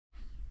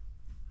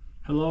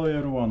Hello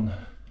everyone.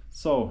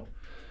 So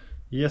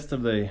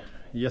yesterday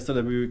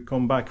we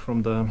come back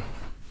from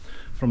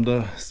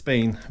the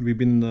Spain. We've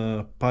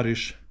been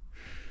Paris.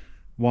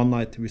 One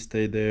night we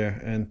stayed there,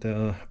 and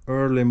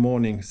early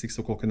morning, 6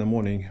 o'clock in the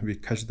morning, we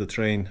catch the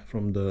train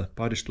from the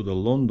Paris to the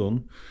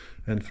London,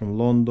 and from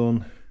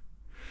London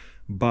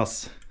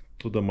bus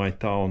to my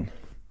town.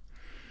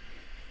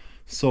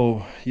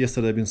 So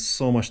yesterday I've been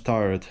so much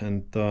tired,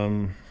 and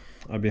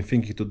I've been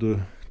thinking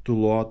to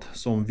load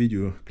some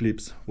video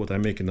clips what I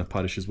make in the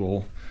Paris as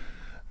well,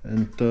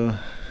 and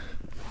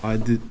I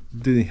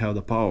didn't have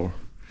the power.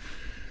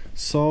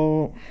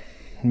 So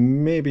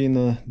maybe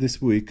in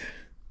this week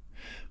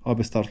I'll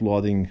be start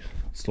loading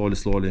slowly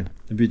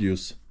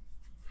videos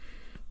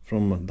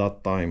from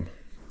that time.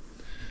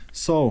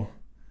 So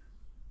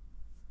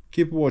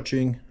keep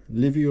watching,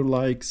 leave your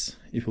likes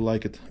if you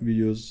like it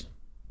videos,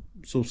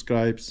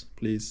 subscribes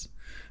please,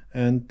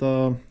 and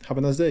have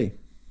a nice day.